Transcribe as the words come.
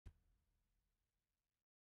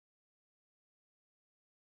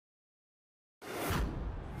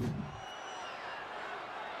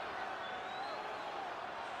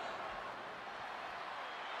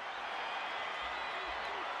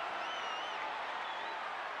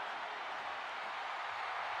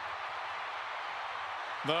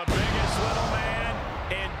The biggest little man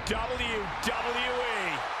in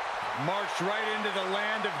WWE. Marched right into the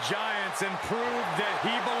land of giants and proved that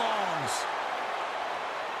he belongs.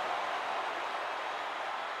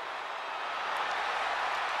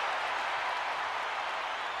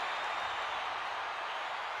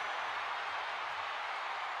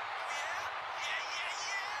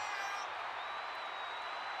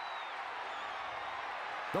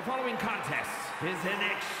 The following contest is an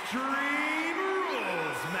Extreme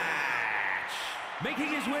Rules match. Making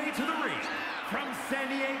his way to the ring from San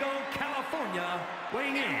Diego, California,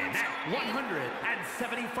 weighing in at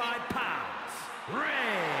 175 pounds,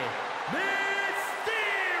 Rey Mysterio!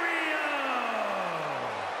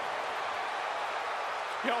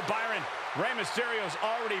 Yo, Byron, Rey Mysterio's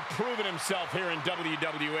already proven himself here in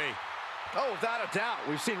WWE. Oh, without a doubt.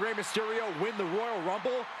 We've seen Rey Mysterio win the Royal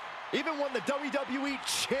Rumble, even won the WWE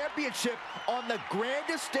Championship on the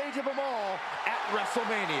grandest stage of them all at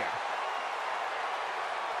WrestleMania.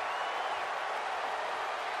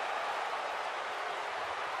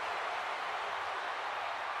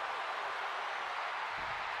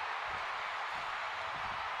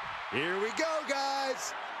 Here we go,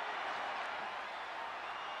 guys.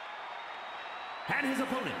 And his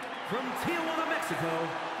opponent from Tijuana, Mexico,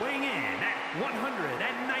 weighing in at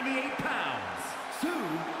 198 pounds,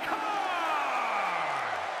 Cara!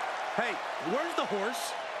 Hey, where's the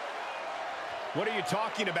horse? What are you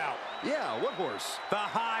talking about? Yeah, what horse? The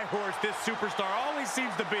high horse this superstar always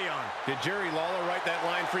seems to be on. Did Jerry Lawler write that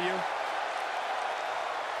line for you?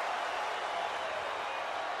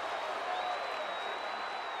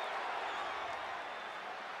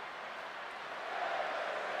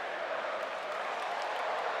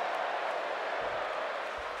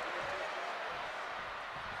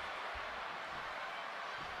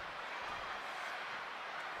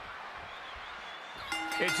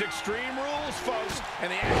 It's Extreme Rules, folks,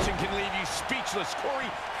 and the action can leave you speechless. Corey,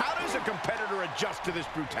 how does a competitor adjust to this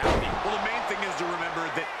brutality? Well, the main thing is to remember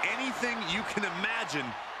that anything you can imagine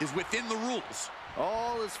is within the rules.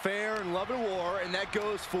 All is fair in love and war, and that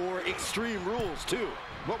goes for Extreme Rules, too.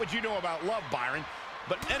 What would you know about love, Byron?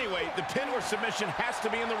 But anyway, the pin or submission has to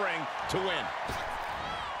be in the ring to win.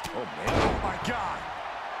 Oh, man. Oh, my God.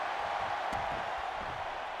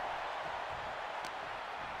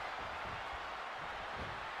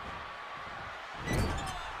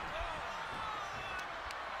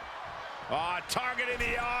 Targeting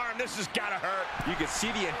the arm. This has got to hurt. You can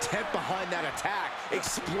see the intent behind that attack.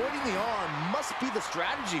 Exploiting the arm must be the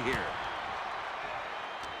strategy here.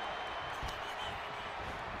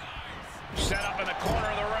 Set up in the corner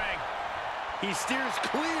of the ring. He steers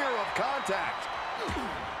clear of contact.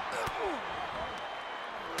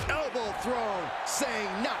 Elbow thrown, saying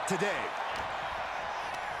not today.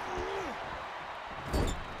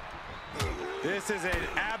 This is an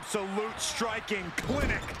absolute striking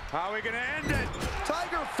clinic. How are we going to end it?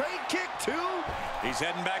 Tiger feint kick, too. He's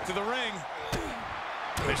heading back to the ring.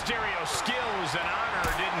 Mysterio's skills and honor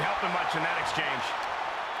didn't help him much in that exchange.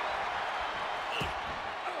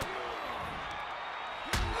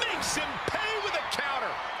 Makes him pay with a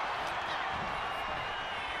counter.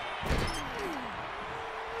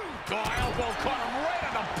 Oh, elbow caught him right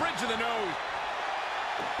on the bridge of the nose.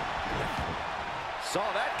 Saw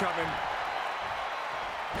that coming.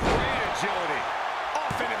 Great agility.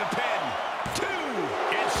 Off into the pin. 2.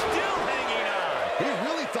 It's still hanging on. He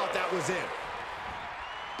really thought that was it.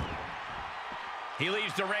 He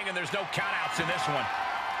leaves the ring, and there's no countouts in this one.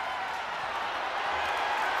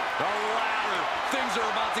 The ladder. Things are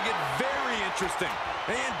about to get very interesting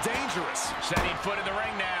and dangerous. Setting foot in the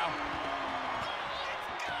ring now.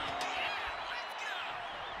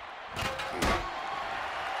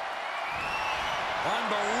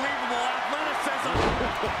 Unbelievable athleticism.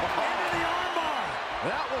 Into the armbar.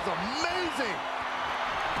 That was amazing.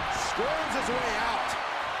 Squares his way out.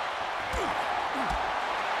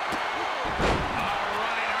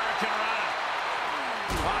 Running hurricanrana.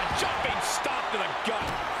 Jumping stop to the gut.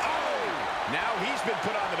 Oh! Now he's been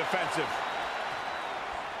put on the defensive.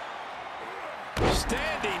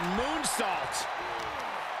 Standing moonsault.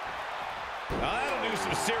 That'll do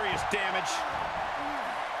some serious damage.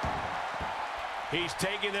 He's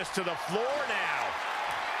taking this to the floor now.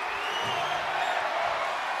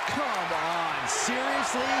 Come on,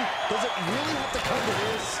 seriously? Does it really have to come to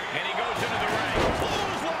this? And he goes into the ring.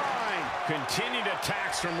 Clothesline! Continued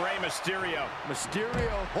attacks from Rey Mysterio.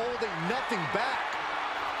 Mysterio holding nothing back.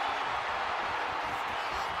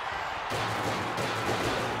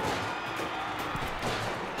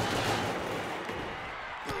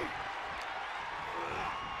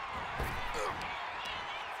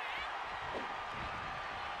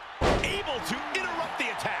 Able to interrupt the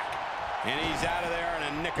And he's out of there in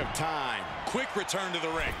a nick of time. Quick return to the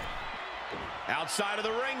ring. Outside of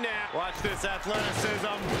the ring now. Watch this athleticism.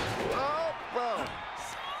 Oh, bro.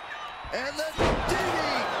 And the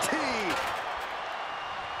DDT.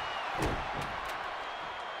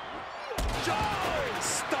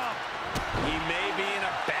 Stop. He may be in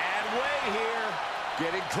a bad way here.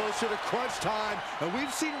 Getting closer to crunch time, and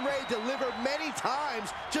we've seen Ray deliver many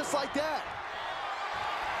times just like that.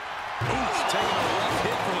 He's taking a rough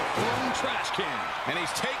hit from a thrown trash can. And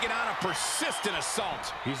he's taking on a persistent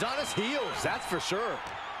assault. He's on his heels, that's for sure.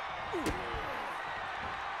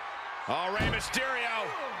 Oh, Rey Mysterio.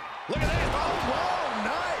 Look at that. Oh, whoa,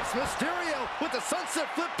 nice. Mysterio with the sunset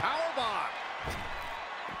flip powerbomb.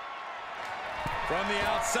 From the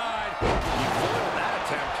outside. He foiled that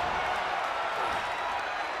attempt.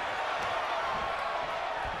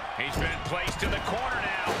 He's been placed in the corner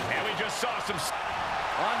now, and we just saw some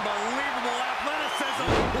Unbelievable athleticism.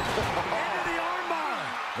 Into the armbar.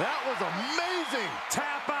 That was amazing.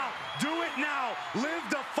 Tap out. Do it now. Live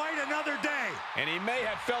to fight another day. And he may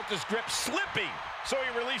have felt his grip slipping, so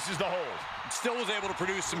he releases the hold. Still was able to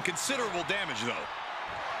produce some considerable damage, though.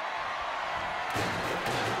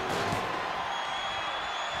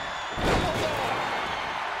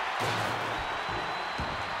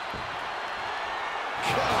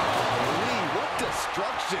 Golly, what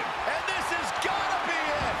destruction. And this has got to be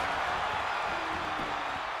it.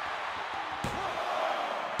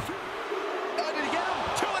 Oh, did he get him?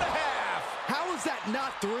 2.5. How is that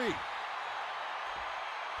not 3?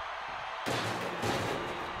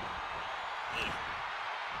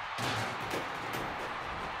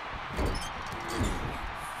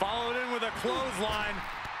 Followed in with a clothesline.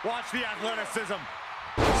 Watch the athleticism.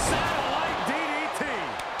 Satellite DDT.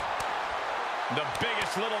 The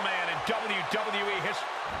biggest little man in WWE history.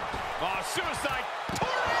 Oh, suicide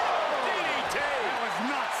tornado DDT. That was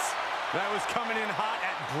nuts. That was coming in hot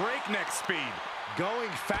at breakneck speed. Going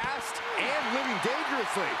fast and living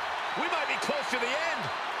dangerously. We might be close to the end.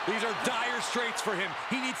 These are dire straits for him.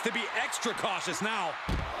 He needs to be extra cautious now.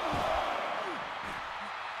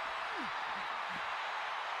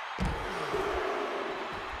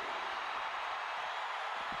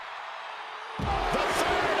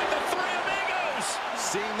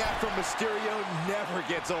 Seeing that from Mysterio never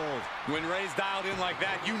gets old. When Ray's dialed in like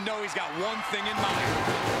that, you know he's got one thing in mind.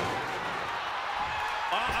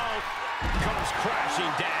 Uh-oh. Comes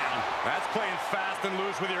crashing down. That's playing fast and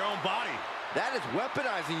loose with your own body. That is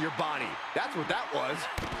weaponizing your body. That's what that was.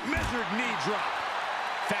 Measured knee drop.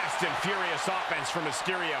 Fast and furious offense from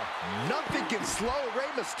Mysterio. Nothing can slow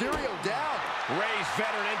Rey Mysterio down. Ray's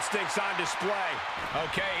veteran instincts on display.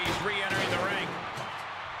 Okay, he's re-entering the ring.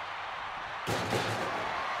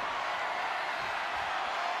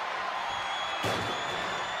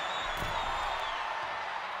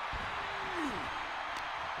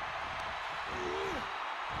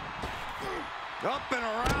 Up and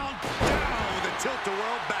around, down with a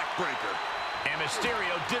tilt-the-world backbreaker. And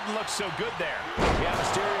Mysterio didn't look so good there. Yeah,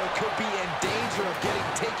 Mysterio could be in danger of getting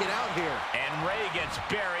taken out here. And Ray gets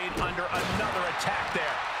buried under another attack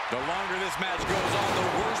there. The longer this match goes on, the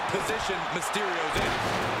worse position Mysterio's in.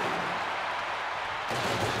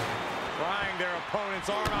 Prying their opponent's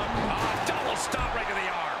arm out. Double stop right to the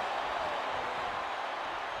arm.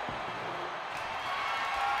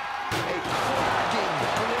 A cracking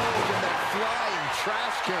blow in that flying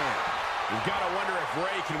trash can. You've got to wonder if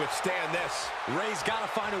Ray can withstand this. Ray's got to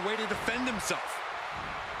find a way to defend himself.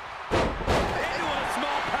 Into a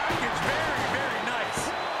small package. Very, very nice.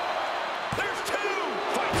 There's 2.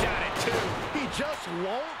 Fights out at 2. He just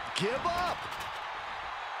won't give up.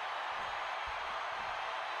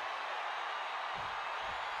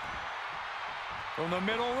 From the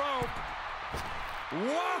middle rope.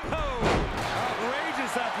 Whoa!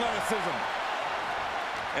 Outrageous athleticism.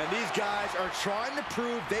 And these guys are trying to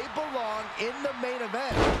prove they belong in the main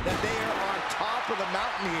event, that they are on top of the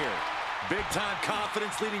mountain here. Big-time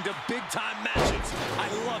confidence leading to big-time matches. I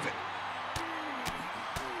love it.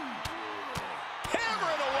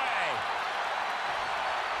 Hammer it away.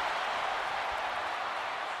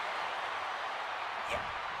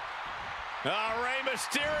 Rey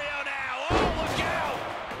Mysterio now. Oh, look out.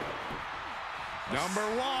 Number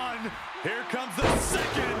 1. Here comes the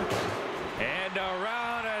second. And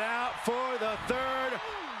around and out for the third.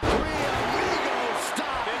 3 amigos,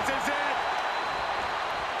 stop. This is it.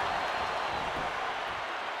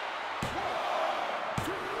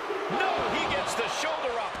 No, he gets the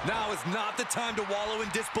shoulder up. Now is not the time to wallow in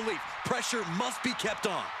disbelief. Pressure must be kept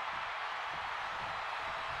on.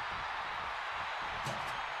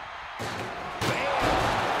 Bam!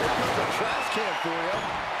 Here comes a trash can for you.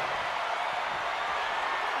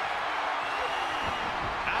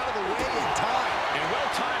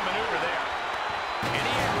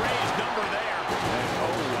 cover there. And,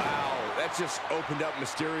 oh, wow. That just opened up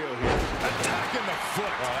Mysterio here. Attacking the foot.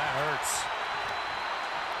 Oh, that hurts.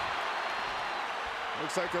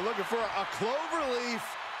 Looks like they're looking for a clover leaf.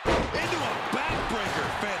 Into a backbreaker.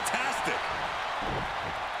 Fantastic.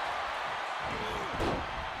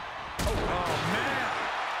 Oh, man.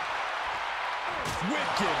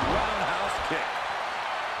 Wicked roundhouse kick.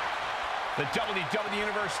 The WWE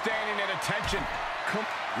Universe standing at attention.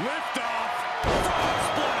 Lift off. Frog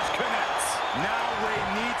splash connects. Now Ray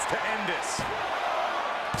needs to end this.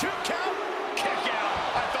 2 count. Kick out.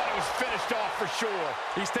 I thought it was finished off for sure.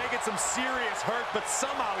 He's taking some serious hurt, but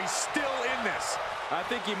somehow he's still in this. I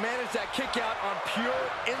think he managed that kick out on pure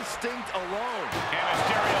instinct alone. And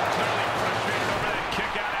Mysterio clearly frustrated over that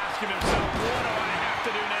kick out, asking himself, what do I have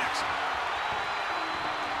to do next?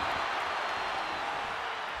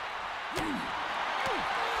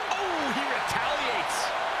 Oh, he retaliates.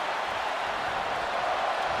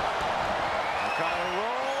 Cara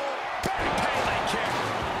roll. Back Pele kick.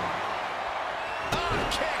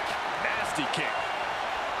 Kick. Nasty kick.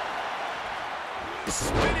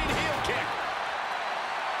 Spinning heel kick.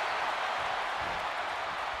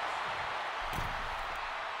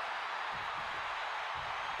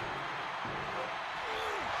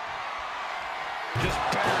 Just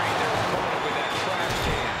burying their opponent with that trash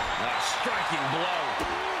can. A striking blow.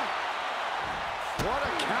 What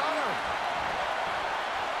a counter.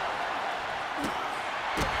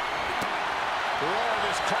 Oh,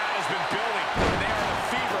 this crowd has been building. They are in a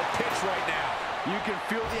fever pitch right now. You can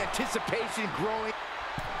feel the anticipation growing.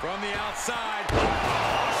 From the outside.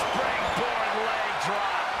 Oh, springboard leg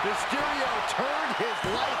drop. Mysterio turned his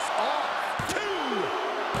lights off. 2.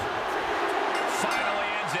 Finally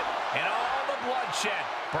ends it. And all the bloodshed.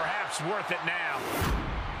 Perhaps worth it now.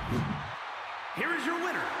 Here is your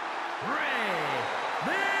winner, Rey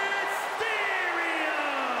Mysterio!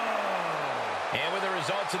 And with the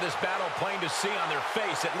results of this battle plain to see on their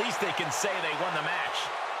face, at least they can say they won the match.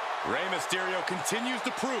 Rey Mysterio continues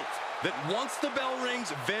to prove that once the bell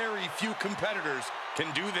rings, very few competitors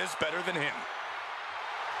can do this better than him.